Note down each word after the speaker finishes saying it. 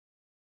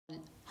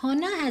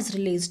Honor has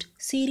released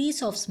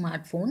series of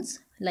smartphones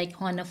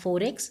like Honor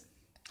 4X,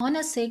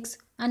 Honor 6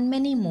 and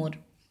many more.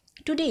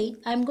 Today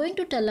I am going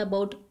to tell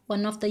about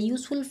one of the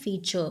useful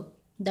feature,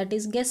 that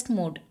is guest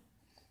mode.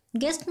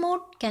 Guest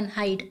mode can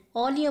hide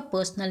all your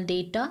personal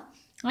data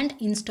and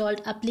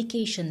installed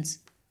applications.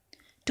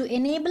 To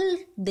enable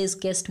this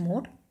guest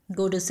mode,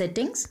 go to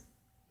Settings,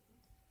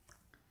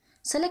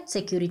 select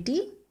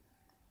Security,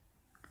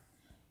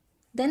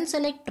 then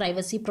select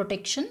Privacy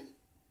Protection.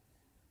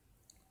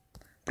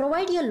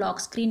 Provide your lock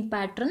screen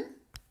pattern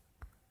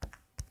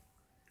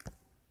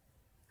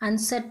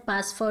and set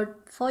password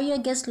for your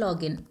guest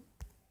login.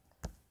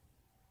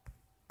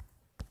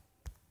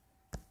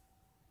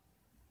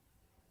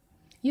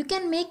 You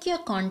can make your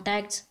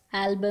contacts,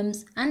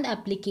 albums and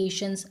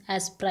applications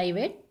as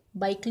private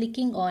by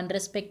clicking on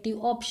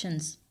respective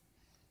options.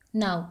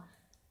 Now,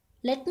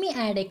 let me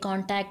add a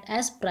contact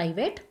as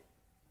private.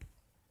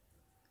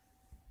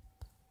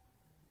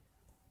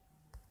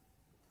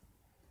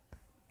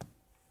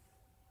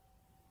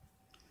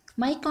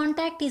 My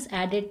contact is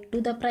added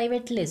to the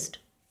private list.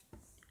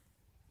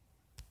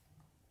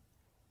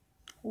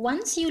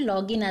 Once you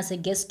log in as a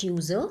guest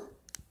user,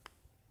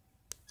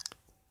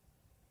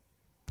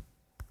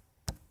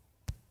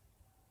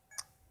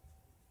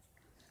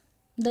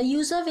 the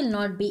user will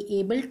not be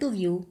able to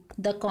view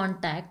the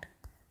contact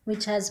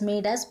which has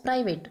made as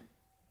private.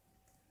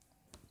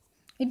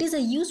 It is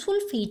a useful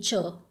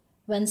feature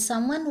when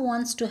someone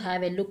wants to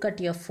have a look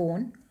at your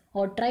phone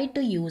or try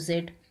to use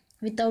it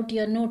without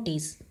your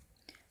notice.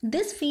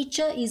 This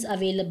feature is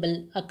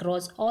available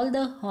across all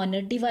the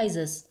Honor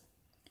devices.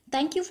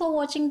 Thank you for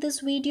watching this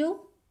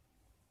video.